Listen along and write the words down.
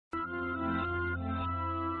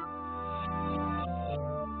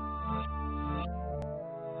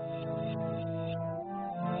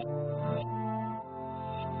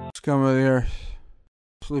Scum of the Earth.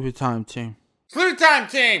 Sleepy Time Team. Sleepy Time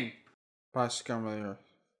Team! By Scum of the Earth.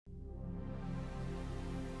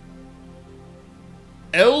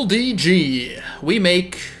 LDG. We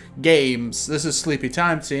make games. This is Sleepy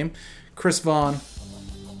Time Team. Chris Vaughn.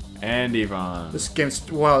 And Yvonne. This game's...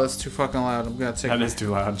 Wow, that's too fucking loud. I'm gonna take... That is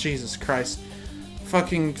too loud. Jesus Christ.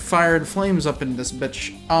 Fucking fire and flames up in this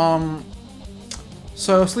bitch.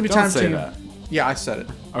 So, Sleepy Time Team... That. Yeah, I said it.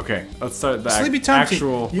 Okay, let's start the Sleepy Time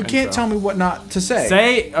actual Team. You can't tell me what not to say.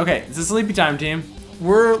 Say, okay, it's a Sleepy Time Team.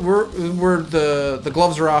 We're the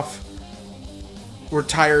gloves are off. We're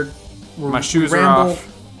tired. My shoes are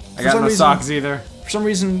off. I got no socks either. For some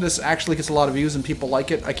reason, this actually gets a lot of views and people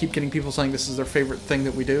like it. I keep getting people saying this is their favorite thing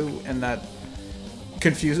that we do, and that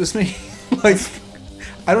confuses me. Like,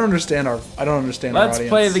 I don't understand our audience. Let's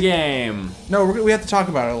play the game. No, we have to talk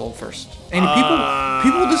about it a little first. And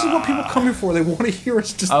people, this is what people come here for. They want to hear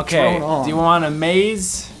us just drone on. Do you want a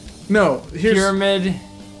maze? No, here's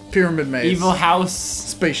pyramid maze, evil house,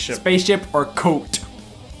 spaceship, or coat.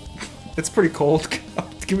 It's pretty cold.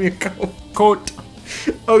 Give me a coat. Coat.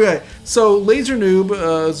 Okay, so Laser Noob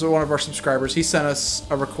is one of our subscribers. He sent us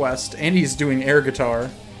a request, and he's doing air guitar.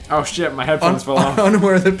 Oh shit, my headphones fell off.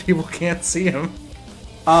 Unaware that people can't see him.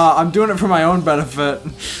 I'm doing it for my own benefit.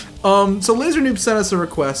 So Laser Noob sent us a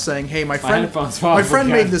request saying, "Hey, my friend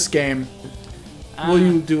made this game. Will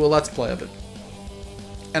you do a let's play of it?"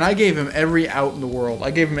 And I gave him every out in the world.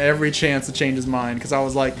 I gave him every chance to change his mind because I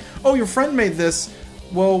was like, "Oh, your friend made this.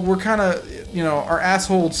 Well, we're kind of, you know, our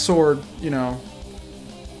asshole sword, you know,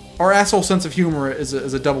 our asshole sense of humor is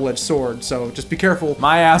a double-edged sword. So just be careful."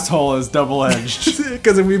 My asshole is double-edged.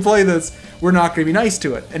 Because if we play this, we're not going to be nice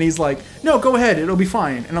to it. And he's like, "No, go ahead. It'll be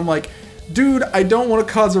fine." And I'm like, "Dude, I don't want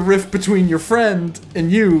to cause a rift between your friend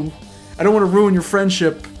and you. I don't want to ruin your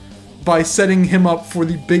friendship by setting him up for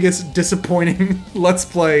the biggest disappointing Let's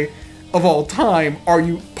Play of all time. Are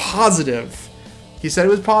you positive?" He said it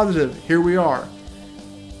was positive. Here we are.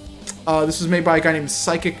 This was made by a guy named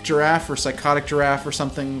Psychic Giraffe or Psychotic Giraffe or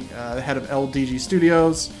something, the head of LDG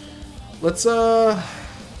Studios. Let's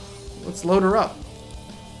load her up.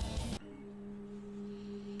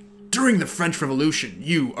 During the French Revolution,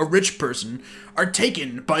 you, a rich person, are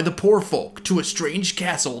taken by the poor folk to a strange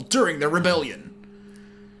castle during their rebellion.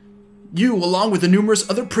 You, along with the numerous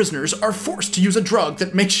other prisoners, are forced to use a drug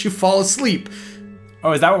that makes you fall asleep.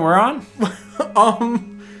 Oh, is that what we're on?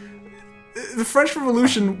 The French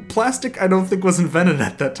Revolution, plastic I don't think was invented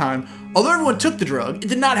at that time. Although everyone took the drug, it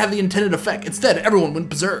did not have the intended effect. Instead, everyone went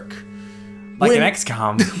berserk. Like an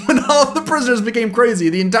XCOM. When all of the prisoners became crazy,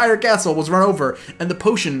 the entire castle was run over, and the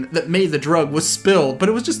potion that made the drug was spilled. But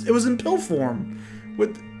it was in pill form.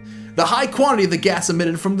 With the high quantity of the gas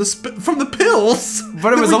emitted from the pills.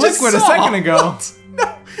 But it was a liquid a second ago.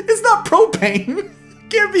 No, it's not propane.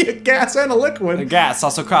 Can't be a gas and a liquid. The gas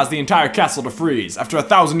also caused the entire castle to freeze. After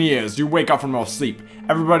 1,000 years, you wake up from your sleep.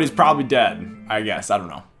 Everybody's probably dead. I guess. I don't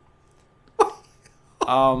know.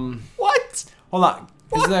 What? Hold on.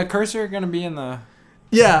 Is the cursor gonna be in the?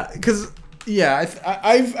 Yeah, because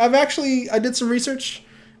I've actually did some research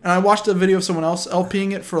and I watched a video of someone else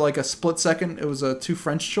LPing it for like a split second. It was two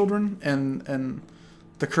French children and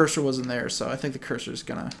the cursor wasn't there, so I think the cursor's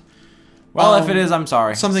gonna. Well, if it is, I'm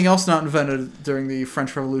sorry. Something else not invented during the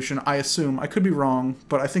French Revolution, I assume. I could be wrong,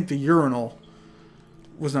 but I think the urinal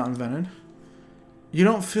was not invented. You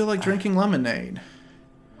don't feel like drinking lemonade.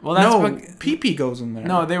 Well, that's pee-pee goes in there.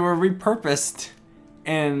 No, they were repurposed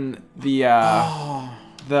in the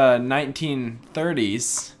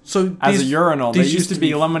 1930s. So as a urinal, they used to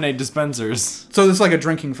be lemonade dispensers. So it's like a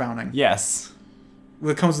drinking fountain. Yes.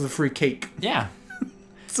 It comes with a free cake. Yeah.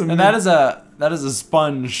 And that is a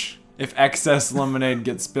sponge. If excess lemonade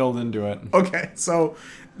gets spilled into it. Okay, so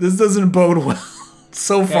this doesn't bode well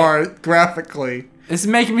so far graphically. It's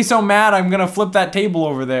making me so mad. I'm gonna flip that table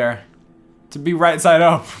over there to be right side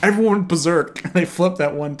up. Everyone went berserk and they flipped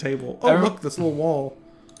that one table. Oh, look, this little wall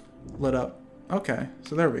lit up. Okay,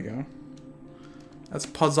 so there we go. That's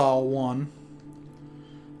puzzle 1.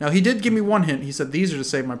 Now he did give me one hint. He said these are to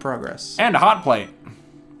save my progress. And a hot plate.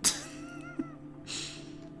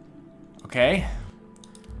 Okay.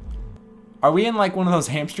 Are we in like one of those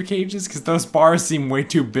hamster cages? Because those bars seem way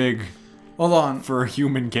too big. Hold on. For a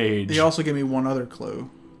human cage. He also gave me one other clue.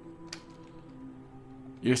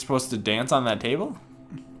 You're supposed to dance on that table?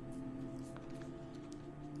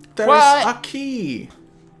 There's a key.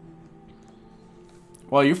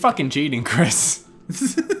 Well, you're fucking cheating, Chris.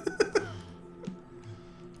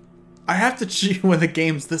 I have to cheat when the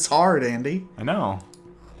game's this hard, Andy. I know.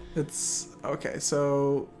 It's okay.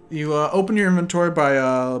 So you open your inventory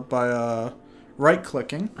by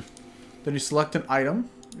right-clicking. Then you select an item.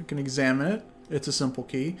 You can examine it. It's a simple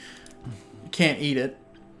key. You can't eat it.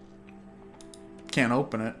 Can't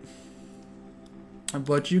open it.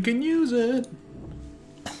 But you can use it.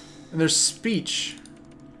 And there's speech.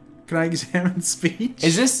 Can I examine speech?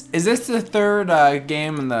 Is this the third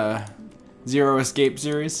game in the Zero Escape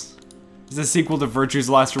series? Is this a sequel to Virtue's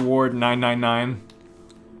Last Reward 999?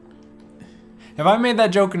 Have I made that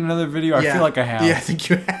joke in another video? I feel like I have. Yeah, I think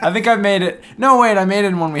you have. I think I've made it. No, wait, I made it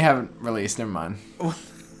in one we haven't released. Never mind.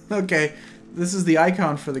 Okay, this is the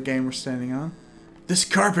icon for the game we're standing on. This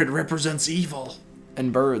carpet represents evil.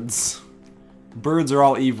 And birds. Birds are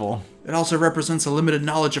all evil. It also represents a limited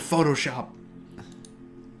knowledge of Photoshop.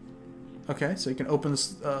 Okay, so you can open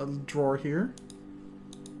this drawer here.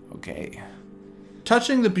 Okay.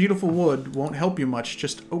 Touching the beautiful wood won't help you much.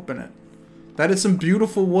 Just open it. That is some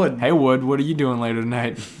beautiful wood. Hey, Wood, what are you doing later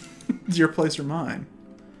tonight? It's your place or mine.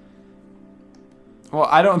 Well,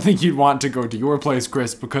 I don't think you'd want to go to your place,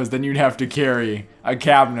 Chris, because then you'd have to carry a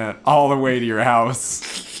cabinet all the way to your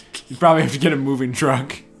house. You'd probably have to get a moving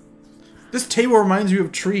truck. This table reminds you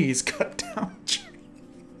of trees. Cut down trees.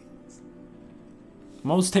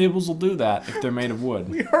 Most tables will do that if they're made of wood.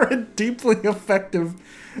 We are a deeply effective,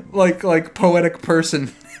 like poetic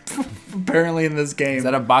person, apparently in this game. Is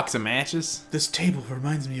that a box of matches? This table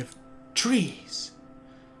reminds me of trees.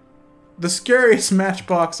 The scariest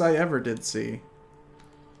matchbox I ever did see.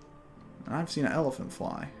 I've seen an elephant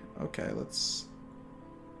fly. Okay, let's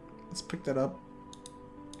pick that up.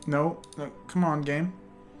 No, come on, game.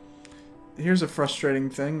 Here's a frustrating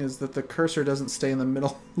thing: is that the cursor doesn't stay in the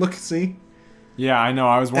middle. Look, see. Yeah, I know.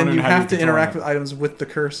 I was wondering and you how have to interact with items with the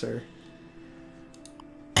cursor.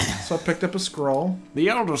 So I picked up a scroll. The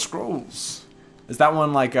Elder Scrolls. Is that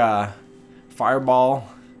one like a fireball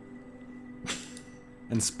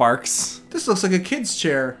and sparks? This looks like a kid's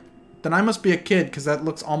chair. Then I must be a kid because that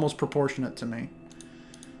looks almost proportionate to me.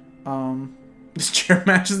 This chair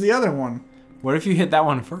matches the other one. What if you hit that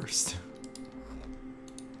one first?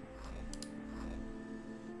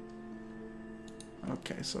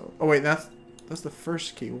 Okay, so oh wait, that's the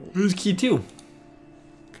first key. Who's key 2?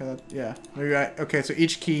 Okay, yeah. Maybe okay, so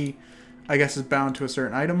each key, I guess, is bound to a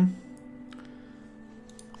certain item.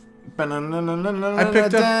 I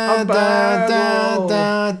picked up a bagel.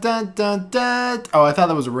 Oh, I thought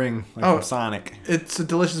that was a ring, like from Sonic. It's a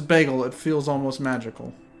delicious bagel. It feels almost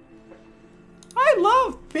magical. I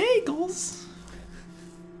love bagels.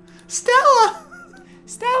 Stella!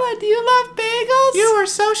 Stella, do you love bagels? You were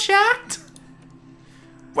so shocked.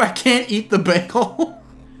 I can't eat the bagel.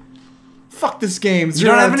 Fuck this game. You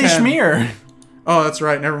don't have any schmear. Oh, that's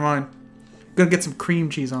right. Never mind. Gonna get some cream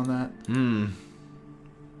cheese on that.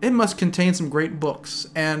 It must contain some great books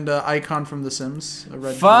and icon from The Sims. A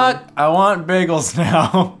red Fuck! I want bagels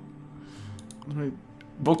now.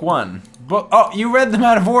 Book 1. Oh, you read them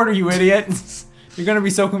out of order, you idiot. You're gonna be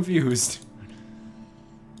so confused.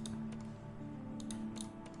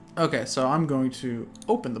 Okay, so I'm going to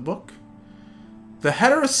open the book. The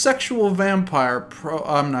heterosexual vampire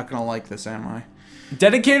I'm not gonna like this, am I?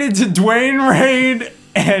 Dedicated to Dwayne Reed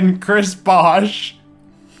and Chris Bosch.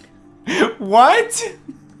 What?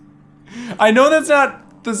 I know that's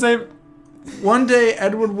not the same. One day,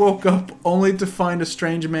 Edward woke up only to find a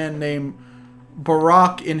strange man named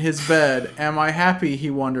Barack in his bed. Am I happy?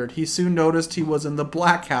 He wondered. He soon noticed he was in the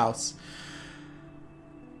Black House.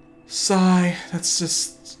 Sigh. That's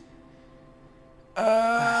just... Oh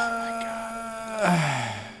my God.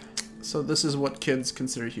 So this is what kids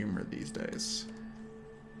consider humor these days.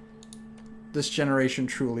 This generation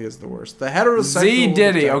truly is the worst. The heterosexual... Z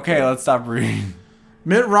Diddy. Okay, let's stop reading.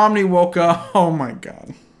 Mitt Romney woke up... Oh my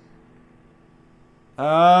God.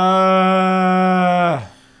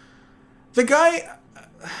 The guy...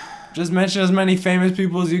 Just mention as many famous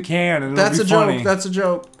people as you can, and That's it'll a be funny. joke. That's a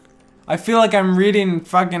joke. I feel like I'm reading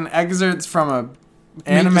fucking excerpts from a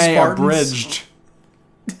anime abridged.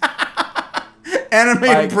 Anime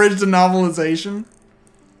abridged novelization.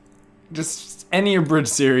 Just any abridged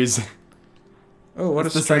series. Oh, what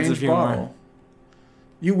That's a the sense of strange humor. bottle.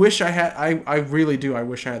 You wish I had... I really do. I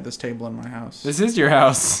wish I had this table in my house. This is your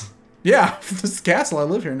house. Yeah, this castle. I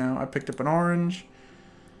live here now. I picked up an orange.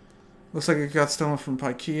 Looks like it got stolen from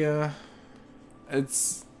Ikea.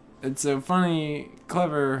 It's a funny,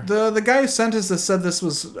 clever... The guy who sent us this said this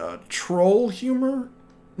was troll humor.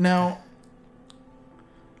 Now,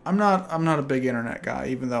 I'm not a big internet guy,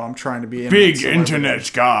 even though I'm trying to be Big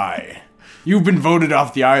internet guy. You've been voted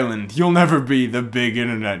off the island. You'll never be the big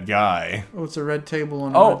internet guy. Oh, it's a red table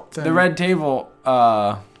and a red thing. The red table.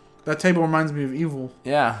 That table reminds me of evil.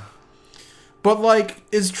 Yeah. But like,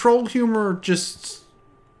 is troll humor just...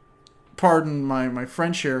 Pardon my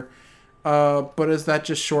French here. But is that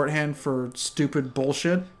just shorthand for stupid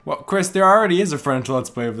bullshit? Well, Chris, there already is a French Let's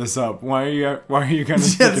Play of this up. Why are you going to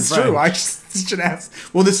speak Yeah, in that's French? true. I just should ask.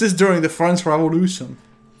 Well, this is during the French Revolution.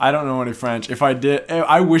 I don't know any French. If I did,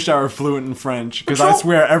 I wish I were fluent in French. Because I Patrol-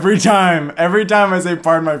 swear, every time I say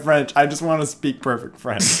pardon my French, I just want to speak perfect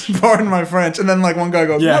French. Pardon my French. And then like one guy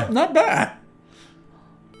goes, Yeah. not bad.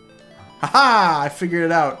 Haha, I figured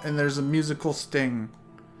it out. And there's a musical sting.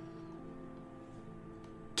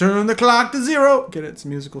 Turn the clock to 0. Get it? It's a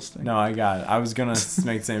musical sting. No, I got it. I was going to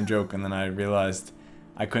make the same joke, and then I realized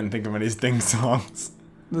I couldn't think of any Sting songs.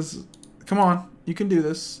 Come on. You can do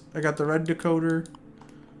this. I got the red decoder,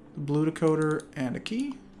 the blue decoder, and a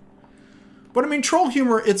key. But I mean, troll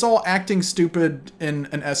humor, it's all acting stupid in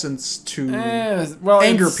an essence to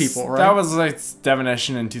anger people, right? That was like its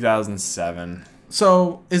definition in 2007.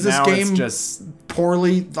 So is this Now game it's just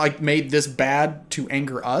poorly like made this bad to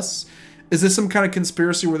anger us? Is this some kind of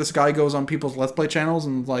conspiracy where this guy goes on people's Let's Play channels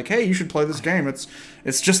and like, hey, you should play this game. It's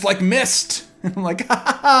just like Myst. And I'm like, ha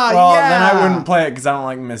ha ha, well, yeah. then I wouldn't play it because I don't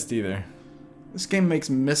like Myst either. This game makes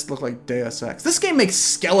Myst look like Deus Ex. This game makes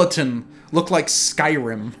Skeleton look like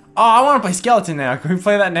Skyrim. Oh, I want to play Skeleton now. Can we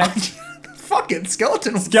play that next? Fuck it,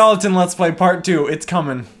 Skeleton. Skeleton Let's Play Part 2. It's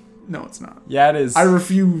coming. No, it's not. Yeah, it is. I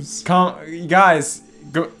refuse. You guys,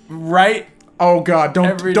 go right. Oh God, don't.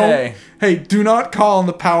 Every day. Hey, do not call on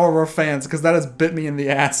the power of our fans because that has bit me in the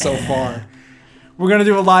ass so far. We're gonna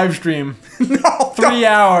do a live stream. No, 3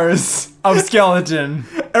 hours of Skeleton.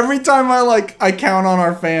 Every time I count on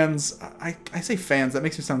our fans, I say fans. That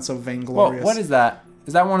makes me sound so Well, vainglorious. what is that?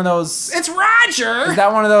 Is that one of those? It's Roger. Is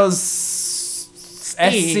that one of those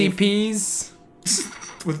SCPs?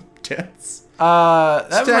 With tits?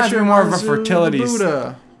 That reminds me more of a Mazu, fertility. the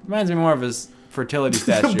Buddha. Reminds me more of his fertility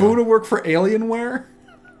statue. The Buddha work for Alienware?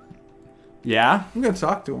 Yeah. I'm gonna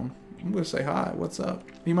talk to him. I'm gonna say hi. What's up?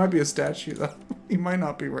 He might be a statue though. He might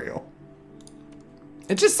not be real.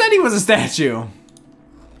 It just said he was a statue.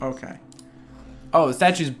 Okay. Oh, the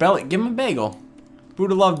statue's belly. Give him a bagel.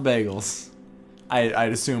 Buddha loved bagels.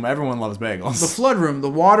 I'd assume everyone loves bagels. The flood room. The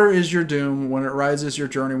water is your doom. When it rises, your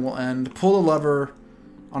journey will end. Pull the lever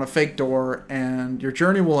on a fake door, and your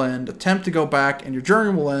journey will end. Attempt to go back, and your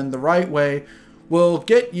journey will end. The right way will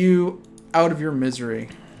get you out of your misery.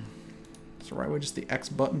 Is the right way just the X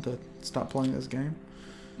button to stop playing this game?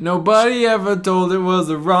 Nobody ever told it was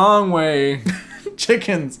the wrong way.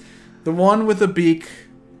 Chickens. The one with the beak.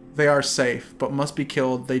 They are safe, but must be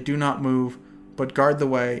killed. They do not move, but guard the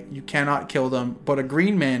way. You cannot kill them, but a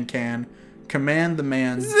green man can. Command the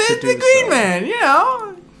man to do The Green so. Man, you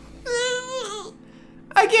know.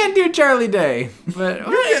 I can't do Charlie Day, but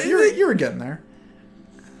You're getting there.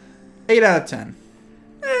 8 out of 10.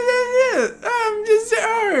 I'm just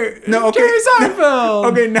No, okay. Jerry Seinfeld.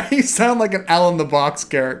 Okay, now you sound like an Alan the Box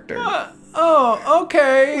character. Oh, We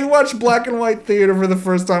okay. watched Black and White Theater for the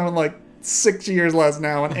first time in like 6 years last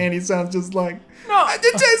now, and Andy sounds just like, No, it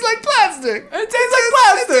tastes like plastic. It tastes like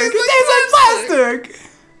plastic. It tastes like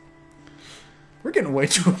plastic. We're getting way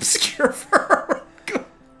too obscure for her.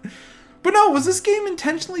 But no, was this game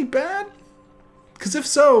intentionally bad? Because if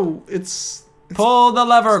so, it's Pull the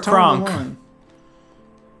lever, totally Kronk. one.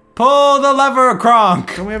 Pull the lever,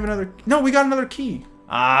 Kronk. Don't we have another? No, we got another key.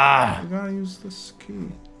 Ah. We gotta use this key.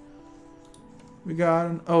 We got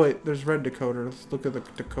an... Oh wait, there's red decoder. Let's look at the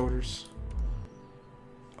decoders.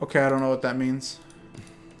 Okay, I don't know what that means.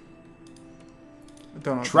 I don't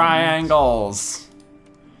know. What Triangles.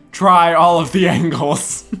 Try all of the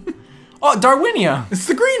angles. Oh, Darwinia. It's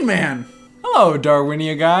the Green Man. Hello,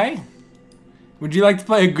 Darwinia guy. Would you like to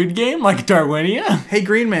play a good game like Darwinia? Hey,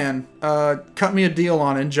 Green Man. Cut me a deal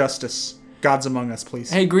on Injustice. Gods Among Us, please.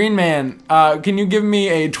 Hey, Green Man, can you give me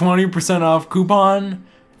a 20% off coupon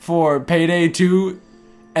for Payday 2?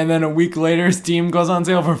 And then a week later, Steam goes on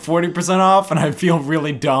sale for 40% off, and I feel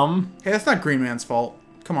really dumb. Hey, that's not Green Man's fault.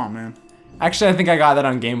 Come on, man. Actually, I think I got that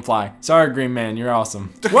on Gamefly. Sorry, Green Man, you're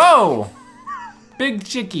awesome. Whoa! Big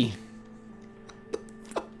chickie.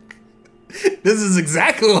 This is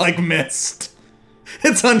exactly like Myst.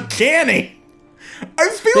 It's uncanny. I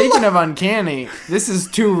feel Speaking like... of uncanny, this is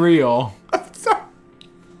too real. I'm sorry.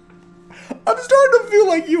 I'm starting to feel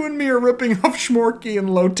like you and me are ripping off Schmorky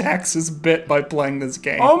and Low Tax's bit by playing this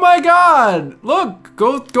game. Oh my god! Look!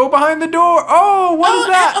 Go behind the door! Oh, what is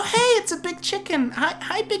that? Oh, hey, it's a big chicken.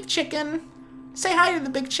 Hi, big chicken. Say hi to the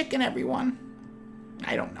big chicken, everyone.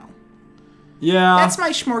 I don't know. Yeah. That's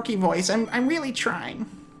my schmorky voice. I'm really trying.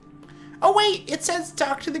 Oh, wait, it says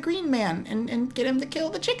talk to the Green Man and get him to kill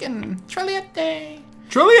the chicken. Traliette.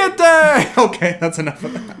 Triliette! Okay, that's enough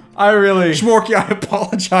of that. I really... Schmorky, I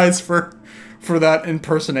apologize for that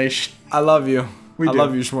impersonation. I love you. We I do.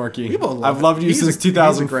 love you, Schmorky. We both love I've him. loved you He's since a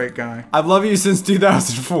 2000. He's a great guy. I've loved you since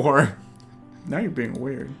 2004. Now you're being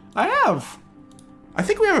weird. I have. I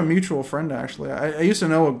think we have a mutual friend, actually. I used to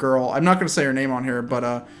know a girl. I'm not going to say her name on here,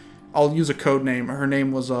 but I'll use a code name. Her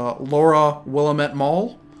name was Laura Willamette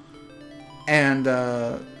Mall. And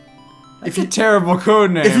It's a terrible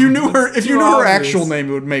code name. if you knew her, It's too obvious. actual name,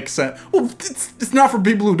 it would make sense. Well, it's not for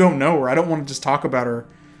people who don't know her. I don't want to just talk about her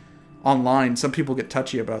online. Some people get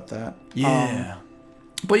touchy about that. Yeah.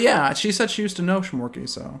 But yeah, she said she used to know Schmorky,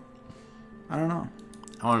 so I don't know.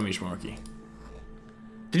 I want to meet Schmorky.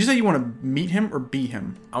 Did you say you want to meet him or be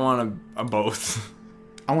him? I want to both.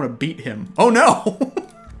 I want to beat him. Oh no!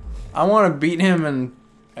 I want to beat him in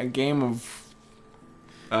a game of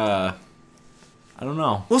I don't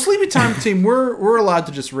know. Well, Sleepy Time Team, we're allowed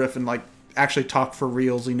to just riff and like actually talk for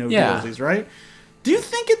realsy, no Yeah. dealsies, right? Do you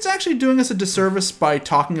think it's actually doing us a disservice by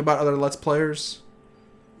talking about other Let's Players?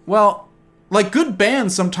 Well, Like, good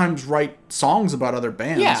bands sometimes write songs about other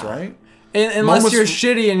bands, Yeah. right? unless Moments- you're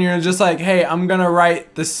shitty and you're just like, hey, I'm gonna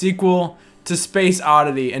write the sequel to Space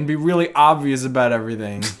Oddity and be really obvious about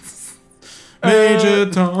everything. Major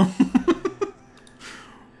Tom.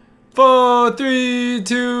 4, 3,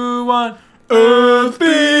 2, 1. Earth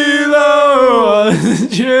below.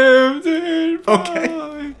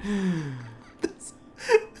 Okay.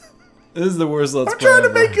 This is the worst Let's I'm Play trying to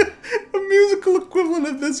ever. make a musical equivalent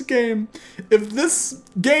of this game. If this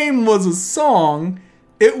game was a song,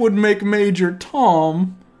 it would make Major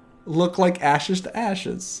Tom look like Ashes to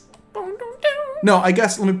Ashes. No, I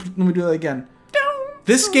guess let me do that again.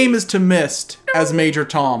 This game is to Mist as Major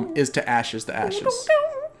Tom is to Ashes to Ashes.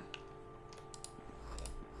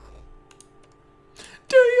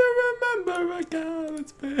 Do you remember a guy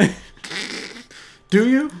that's been... Do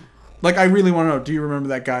you? Like, I really want to know. Do you remember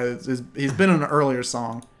that guy? He's been in an earlier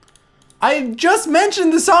song. I just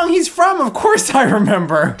mentioned the song he's from. Of course I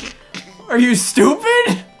remember. Are you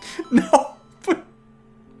stupid? No, but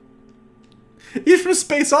he's from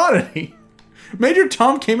Space Oddity. Major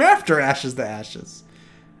Tom came after Ashes to Ashes.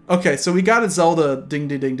 Okay, so we got a Zelda ding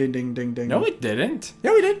ding ding ding ding ding ding. No, it didn't.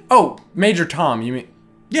 Yeah, we did. Oh, Major Tom, you mean...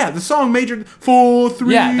 Yeah, the song Major 4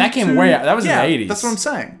 3. Yeah, that came 2. way out. That was in the 80s. That's what I'm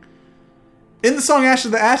saying. In the song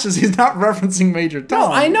Ashes to Ashes, he's not referencing Major Tom. No,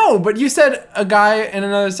 I know, but you said a guy in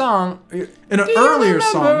another song. In an Do you earlier remember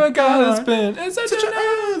song. a guy that's been in such Such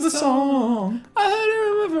another a song. I heard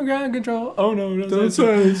you remember from ground control. Oh no, That's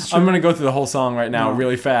right, it's true. I'm gonna go through the whole song right now, No.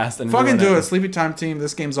 really fast, and Fucking ruin do it. Sleepy Time Team.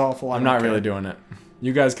 This game's awful. I'm not really doing it.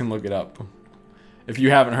 You guys can look it up if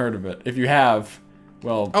you haven't heard of it. If you have,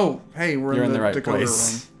 well, Oh, hey, we're you're in the right Dakota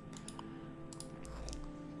place. room.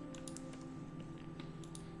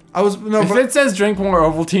 I was no, If but it says drink more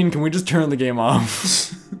Ovaltine, can we just turn the game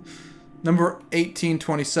off? number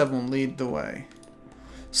 1827 will lead the way.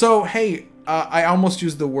 So hey, I almost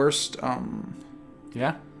used the worst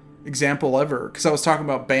Yeah. example ever because I was talking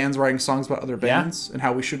about bands writing songs about other Yeah. bands and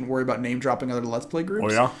how we shouldn't worry about name dropping other Let's Play groups.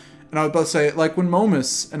 Oh yeah. And I was about to say like when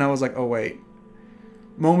Momus, and I was like, oh wait,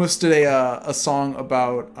 Momus did a song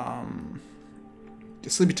about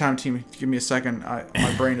Sleepy Time Team. Give me a second.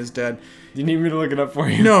 My brain is dead. Do you need me to look it up for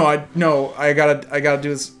you? No, I gotta do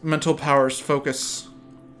this. Mental powers focus.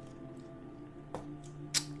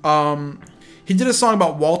 He did a song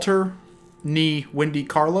about Walter Wendy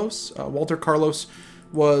Carlos. Walter Carlos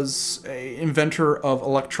was a inventor of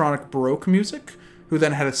electronic Baroque music, who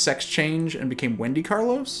then had a sex change and became Wendy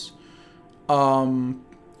Carlos.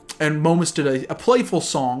 And Momus did a playful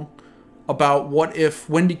song about what if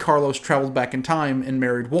Wendy Carlos traveled back in time and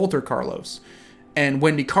married Walter Carlos. And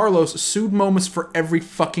Wendy Carlos sued Momus for every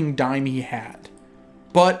fucking dime he had.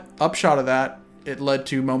 But, upshot of that, it led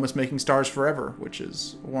to Momus making Stars Forever, which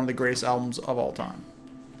is one of the greatest albums of all time.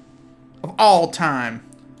 Of all time.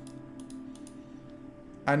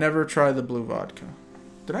 I never tried the blue vodka.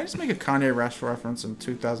 Did I just make a Kanye West reference in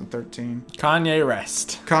 2013? Kanye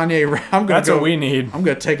Rest. That's what we need. I'm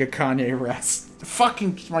gonna take a Kanye West.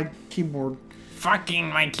 Fucking my keyboard. Fucking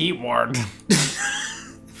my keyboard.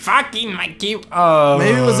 Fucking my keyboard.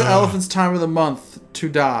 Maybe it was the elephant's time of the month to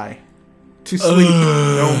die. To sleep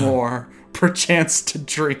no more. Perchance to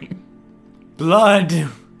dream. Blood.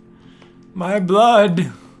 My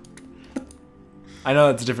blood. I know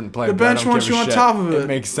that's a different play. The but I bench don't wants give you a on shit. top of it. It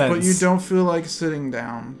makes sense. But you don't feel like sitting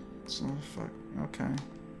down. So, fuck. Okay.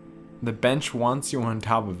 The bench wants you on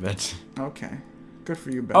top of it. Okay. Good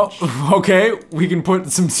for you, bench. Oh, okay. We can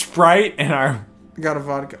put some Sprite in our... Got a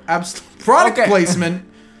vodka. Product Okay. placement.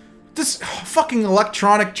 This fucking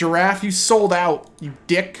electronic giraffe, you sold out, you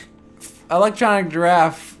dick. Electronic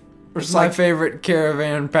Giraffe is my like- favorite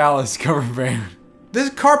Caravan Palace cover band. This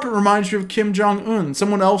carpet reminds you of Kim Jong-un,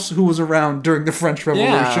 someone else who was around during the French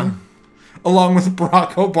Revolution. Along with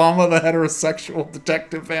Barack Obama, the heterosexual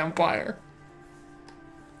detective vampire.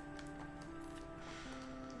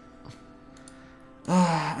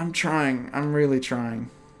 I'm trying. I'm really trying.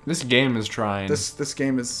 This game is trying. This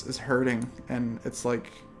game is hurting, and it's like...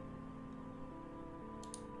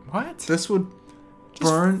 What? This would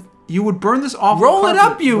burn... You would burn this off Roll the it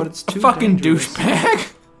carpet, up, you but it's too fucking dangerous.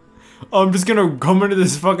 douchebag. I'm just gonna come into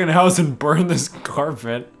this fucking house and burn this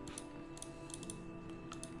carpet.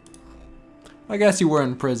 I guess you were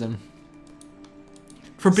in prison.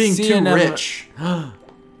 For being too rich.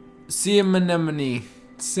 Anemone.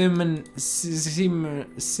 This painting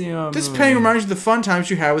reminds you of the fun times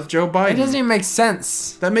you had with Joe Biden. It doesn't even make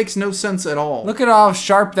sense. That makes no sense at all. Look at how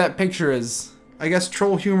sharp that picture is. I guess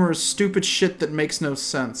troll humor is stupid shit that makes no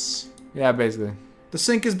sense. Yeah, basically. The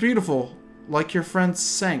sink is beautiful, like your friend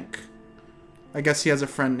Sank. I guess he has a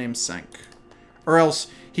friend named Sank. Or else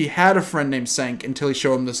he had a friend named Sank until he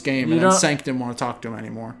showed him this game, and then Sank didn't want to talk to him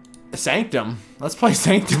anymore. Sanctum. Let's play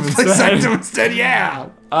Sanctum instead. Play Sanctum instead, yeah!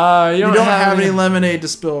 You don't have any lemonade to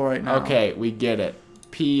spill right now. Okay, we get it.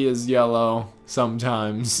 P is yellow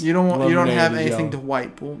sometimes. You don't have anything to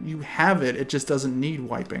wipe. Well, you have it. It just doesn't need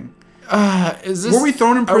wiping. Were we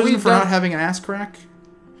thrown in prison for not having an ass crack?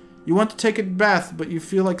 You want to take a bath, but you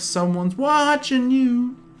feel like someone's watching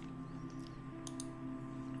you.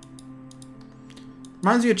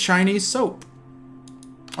 Reminds you of Chinese soap.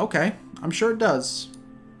 Okay, I'm sure it does.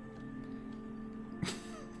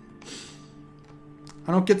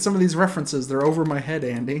 I don't get some of these references. They're over my head,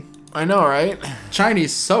 Andy. I know, right?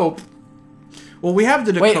 Chinese soap. Well, we have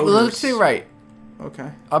the decoders. Wait, let's see right.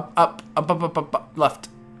 Okay. Up, left.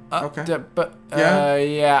 Okay.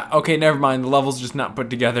 Yeah. Okay, never mind. The level's just not put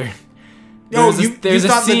together. No, there's a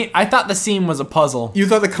scene. I thought the scene was a puzzle. You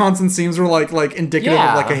thought the constant seams were like indicative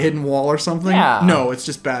of like a hidden wall or something? Yeah. No, it's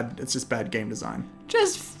just bad. It's just bad game design.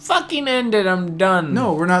 Just fucking end it. I'm done.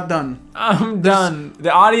 No, we're not done. I'm done.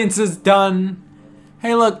 The audience is done.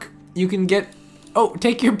 Hey, look, you can get... Oh,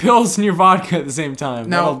 take your pills and your vodka at the same time.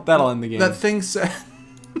 Now, that'll end the game. That thing said...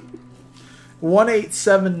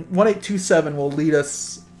 1827 will lead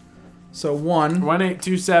us... So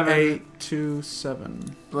 1827.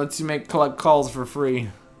 827. Let's make collect calls for free.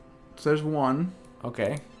 So there's 1.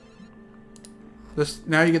 Okay.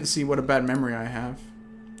 Now you get to see what a bad memory I have.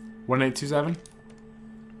 1827?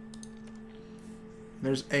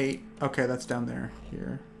 There's 8. Okay, that's down there.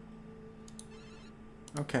 Here.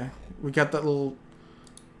 Okay. We got that little...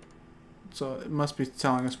 So it must be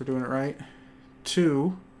telling us we're doing it right.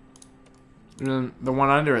 2. And then the one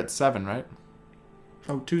under it's 7, right?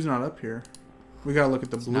 Oh, 2's not up here. We gotta look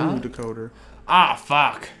at the blue decoder. Ah,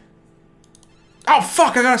 fuck. Oh,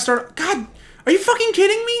 fuck! I gotta start... God! Are you fucking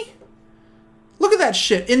kidding me? Look at that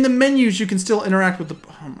shit. In the menus, you can still interact with the...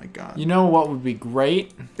 Oh, my God. You know what would be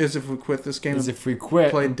great? Is if we quit this game. Is if we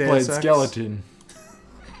quit and played Skeleton.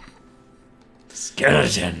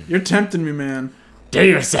 Skeleton. You're tempting me, man.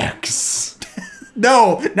 Deus Ex.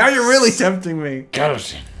 No! Now you're really tempting me.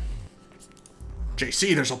 Skeleton.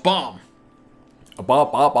 JC, there's a bomb. A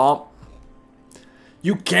bomb, bomb, bomb.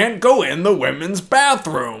 You can't go in the women's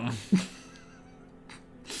bathroom.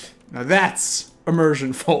 Now that's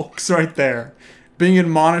immersion, folks, right there. Being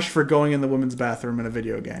admonished for going in the women's bathroom in a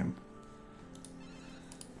video game.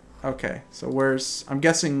 Okay, so where's... I'm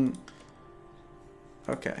guessing...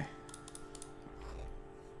 Okay.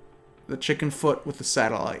 The chicken foot with the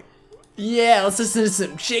satellite. Yeah, let's listen to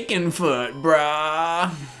some chicken foot,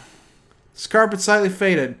 brah. Carpet slightly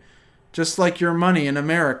faded. Just like your money in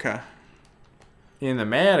America. In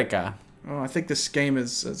America. Oh, I think this game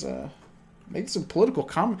is maybe some political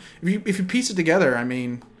comment. If you piece it together, I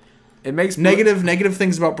mean, it makes negative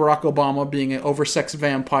things about Barack Obama being an oversexed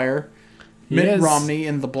vampire. Mitt Romney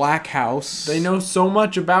in the Black House. They know so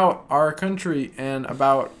much about our country and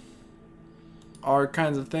about our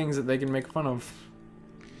kinds of things that they can make fun of.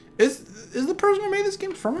 Is the person who made this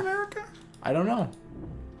game from America? I don't know.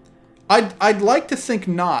 I'd like to think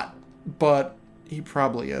not, but he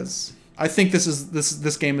probably is. I think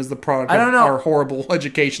this game is the product of our horrible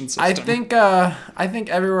education system. I think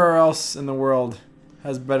everywhere else in the world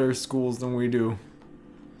has better schools than we do.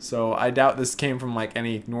 So I doubt this came from like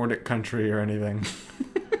any Nordic country or anything.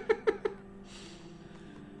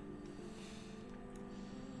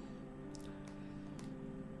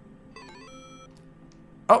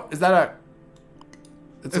 Oh, is that a...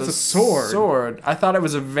 It's a sword. Sword. I thought it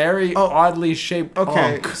was a very oddly shaped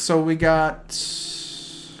Okay, so we got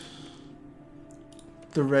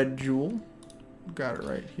the red jewel. Got it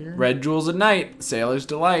right here. Red jewels at night, sailor's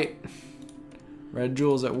delight. Red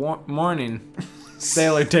jewels at morning.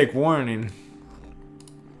 Sailor, take warning.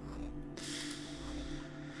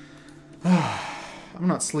 I'm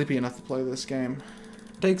not sleepy enough to play this game.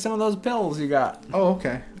 Take some of those pills you got. Oh,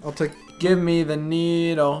 okay. I'll take... Give me the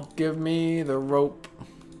needle. Give me the rope.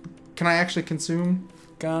 Can I actually consume?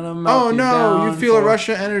 Gonna melt Oh you no, down you feel a for rush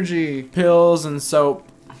of energy. pills and soap.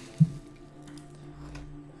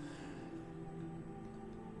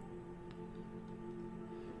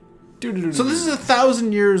 So this is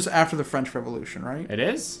 1,000 years after the French Revolution, right? It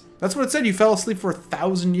is? That's what it said. You fell asleep for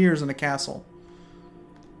 1,000 years in a castle.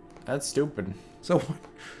 That's stupid. So...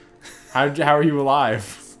 How are you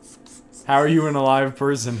alive? How are you an alive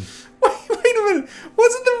person? Wait a minute.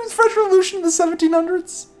 Wasn't the French Revolution in the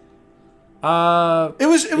 1700s? It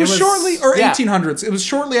was shortly, or yeah. 1800s. It was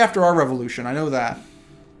shortly after our revolution. I know that.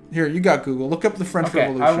 Here, you got Google. Look up the French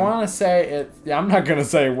Revolution. I want to say it. Yeah, I'm not gonna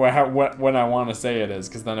say when I want to say it is,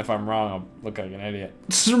 because then if I'm wrong, I'll look like an idiot.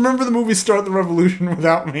 Just remember the movie Start the Revolution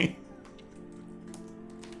Without Me.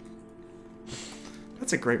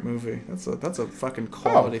 That's a great movie. That's a fucking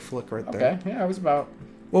quality flick right there. Okay, yeah, it was about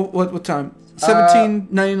Well, what time?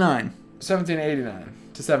 1799. 1789 to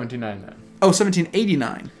 1799. Oh,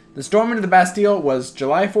 1789. The storming of the Bastille was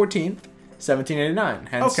July 14th, 1789.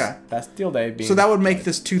 Hence, Okay. Bastille Day being... So that would make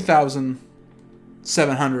this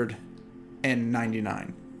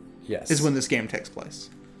 2,799. Yes. Is when this game takes place.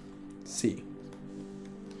 C.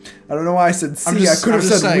 I don't know why I said C. I could have I'm just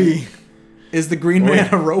said saying, we. Is the Green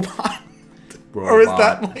Man a robot? Or is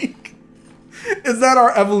that like... Is that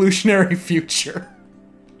our evolutionary future?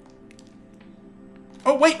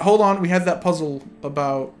 Oh, wait, hold on. We had that puzzle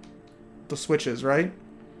about the switches, right?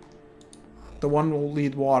 The one will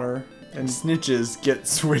lead water. And snitches get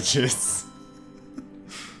switches.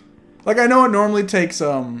 Like, I know it normally takes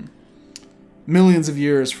millions of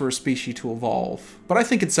years for a species to evolve, but I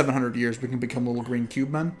think in 700 years we can become little green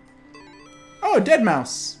cube men. Oh, a dead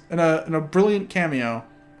mouse and a brilliant cameo.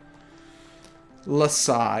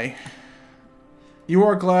 Lasai. You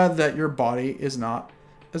are glad that your body is not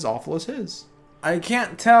as awful as his. I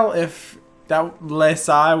can't tell if that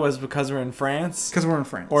Lesai was because we're in France. Because we're in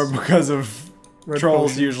France. Or because of Red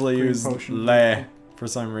trolls potion, usually green use potion. Le for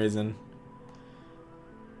some reason.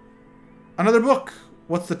 Another book.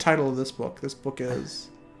 What's the title of this book? This book is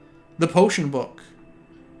The Potion Book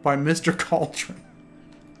by Mr. Cauldron.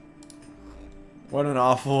 What an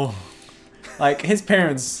awful... Like, his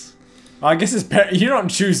parents... Well, I guess his parents... You don't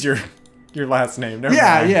choose your last name. Never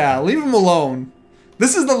mind. Yeah. Leave him alone.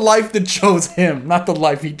 This is the life that chose him, not the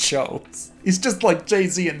life he chose. He's just like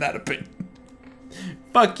Jay-Z in that opinion.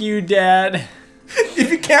 Fuck you, Dad.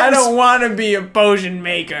 If you can't... I don't want to be a potion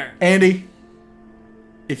maker. Andy,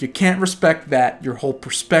 if you can't respect that, your whole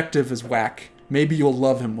perspective is whack. Maybe you'll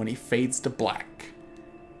love him when he fades to black.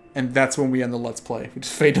 And that's when we end the Let's Play. We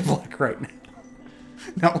just fade to black right now.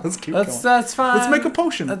 Now let's keep going. That's fine. Let's make a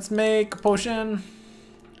potion. Let's make a potion.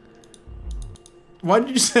 Why did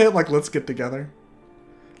you say it like, let's get together?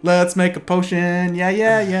 Let's make a potion.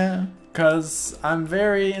 Yeah. Because I'm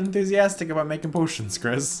very enthusiastic about making potions,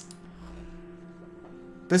 Chris.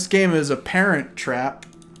 This game is a parent trap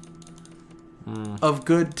of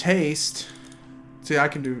good taste. See, I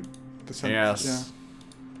can do the sentence. Yes.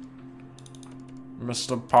 Yeah.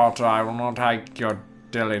 Mr. Potter, I will not take your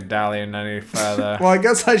dilly-dallying any further. Well, I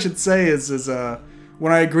guess I should say is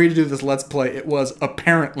when I agreed to do this Let's Play, it was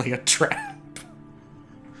apparently a trap.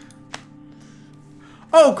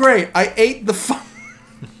 Oh, great. I ate the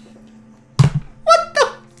What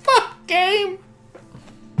the fuck, game?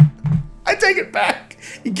 I take it back.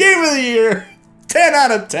 Game of the year. 10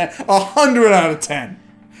 out of 10. 100 out of 10.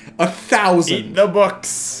 1,000. Eat the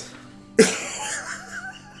books.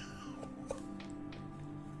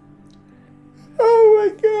 Oh my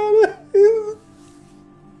god.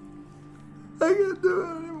 I can't do it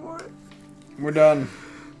anymore. We're done.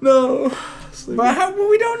 No. But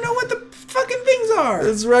we don't know what the fucking things are.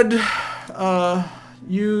 It's red.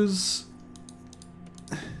 Use.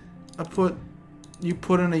 You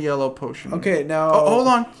put in a yellow potion. Okay, now. Oh, hold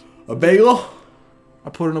on. A bagel? I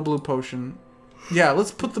put in a blue potion. Yeah,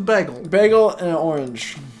 let's put the bagel. Bagel and an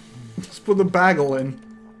orange. Let's put the bagel in.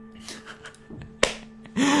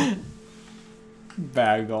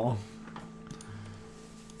 Bagel.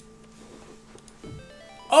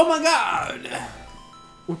 Oh my god!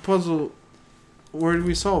 What puzzle? Where did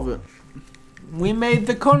we solve it? We made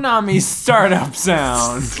the Konami startup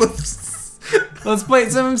sound. Let's play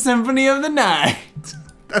some Symphony of the Night.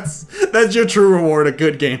 That's your true reward. A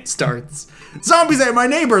good game starts. Zombies ate my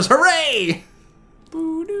neighbors! Hooray!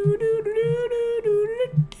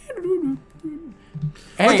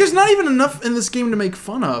 Hey, Like, there's not even enough in this game to make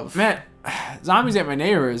fun of. man, Zombies ate my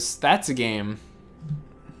neighbors. That's a game.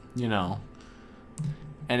 you know.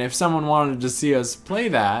 And if someone wanted to see us play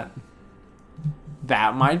that,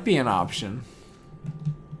 that might be an option.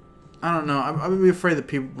 I don't know. I would be afraid that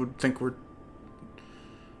people would think we're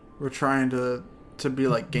trying to be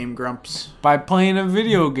like Game Grumps. By playing a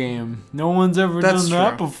video game. No one's ever That's done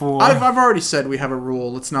that true. before. I've already said we have a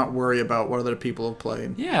rule. Let's not worry about what other people have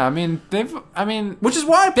played. Yeah, I mean, Which is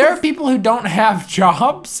why there are people who don't have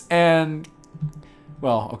jobs and,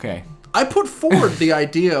 well, okay. I put forward the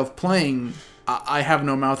idea of playing I Have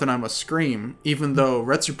No Mouth and I Must Scream, even though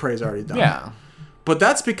Retsupre's already done it. Yeah. But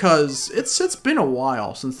that's because it's been a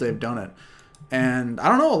while since they've done it. And I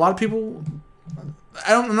don't know, a lot of people...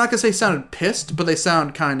 I'm not going to say sounded pissed, but they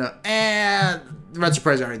sound kind of,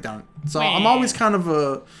 Retsupre's already done it. So I'm always kind of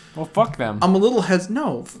a... Well, fuck them. I'm a little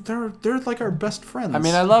no, they're like our best friends. I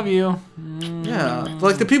mean, I love you. Yeah.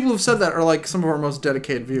 Like, the people who've said that are like some of our most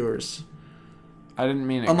dedicated viewers. I didn't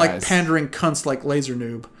mean it, Unlike guys. pandering cunts like Laser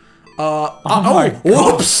Noob. my God.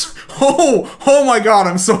 Whoops! Oh my god,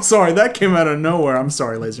 I'm so sorry. That came out of nowhere. I'm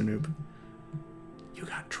sorry, Laser Noob. You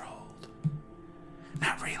got trolled.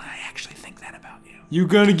 Not really, I actually think that about you. You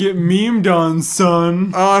gonna get memed on,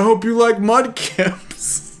 son. I hope you like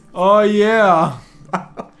Mudkips. Oh, yeah.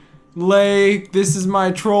 Lake, this is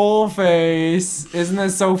my troll face. Isn't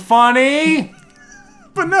it so funny?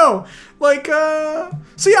 But no, like,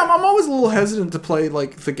 see, I'm always a little hesitant to play,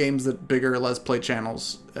 like, the games that bigger Let's Play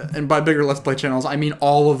channels, and by bigger Let's Play channels, I mean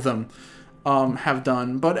all of them, have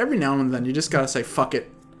done, but every now and then, you just gotta say, fuck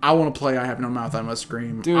it, I want to play I Have No Mouth, I Must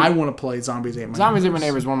Scream. Dude, I want to play Zombies Ate My Zombies Ate My Neighbors.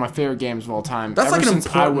 Neighbors is one of my favorite games of all time. That's Ever like an since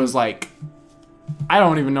important... I was, like... I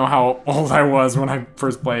don't even know how old I was when I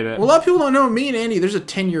first played it. Well, a lot of people don't know, me and Andy, there's a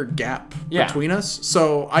 10-year gap Yeah. between us,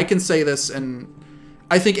 so I can say this, and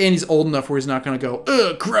I think Andy's old enough where he's not gonna go,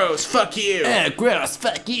 ugh, gross, fuck you. Gross,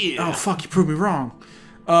 fuck you. Oh, fuck, you proved me wrong.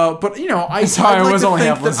 But, you know, I'd Sorry, I like was to only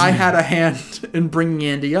think half that I listening. had a hand in bringing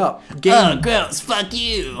Andy up. Game, gross, fuck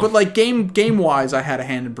you. but, like, game-wise, I had a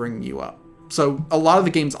hand in bringing you up. So, a lot of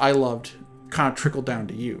the games I loved kind of trickled down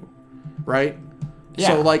to you, right? Yeah.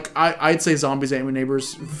 So, like, I'd say Zombies Ate My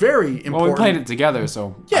Neighbors, very important. Well, we played it together,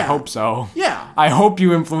 so I Yeah. hope so. Yeah. I hope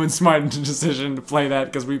you influenced my decision to play that,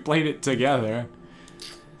 because we played it together.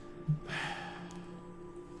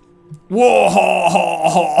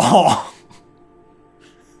 Whoa!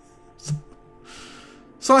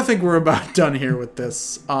 So, I think we're about done here with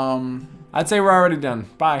this. I'd say we're already done.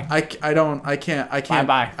 Bye. I can't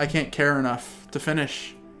Bye-bye. I can't care enough to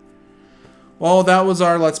finish. Well, that was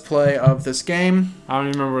our Let's Play of this game. I don't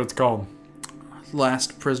even remember what it's called.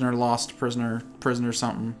 Last Prisoner, Lost Prisoner, Prisoner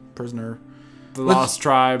something, Prisoner. The Lost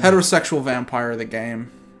Tribe. Heterosexual vampire, the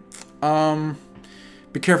game.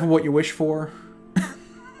 Be careful what you wish for.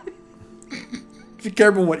 Be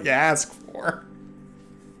careful what you ask for.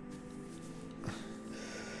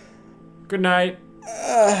 Good night.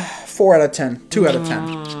 4 out of 10. 2 out of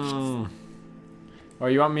 10.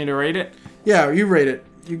 Or you want me to rate it? Yeah, you rate it.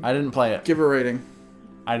 You I didn't play it. give a rating.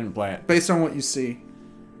 I didn't play it. Based on what you see.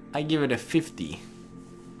 I give it a 50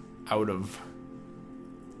 out of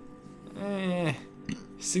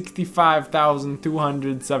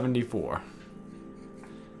 65,274.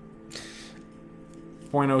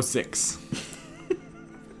 0.06.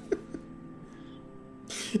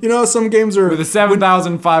 You know how some games are... With a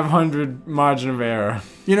 7,500 margin of error.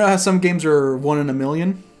 You know how some games are 1 in a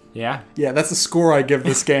million? Yeah? Yeah, that's the score I give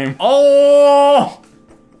this game. Oh!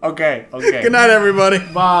 Okay, okay. Good night, everybody.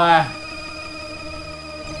 Bye.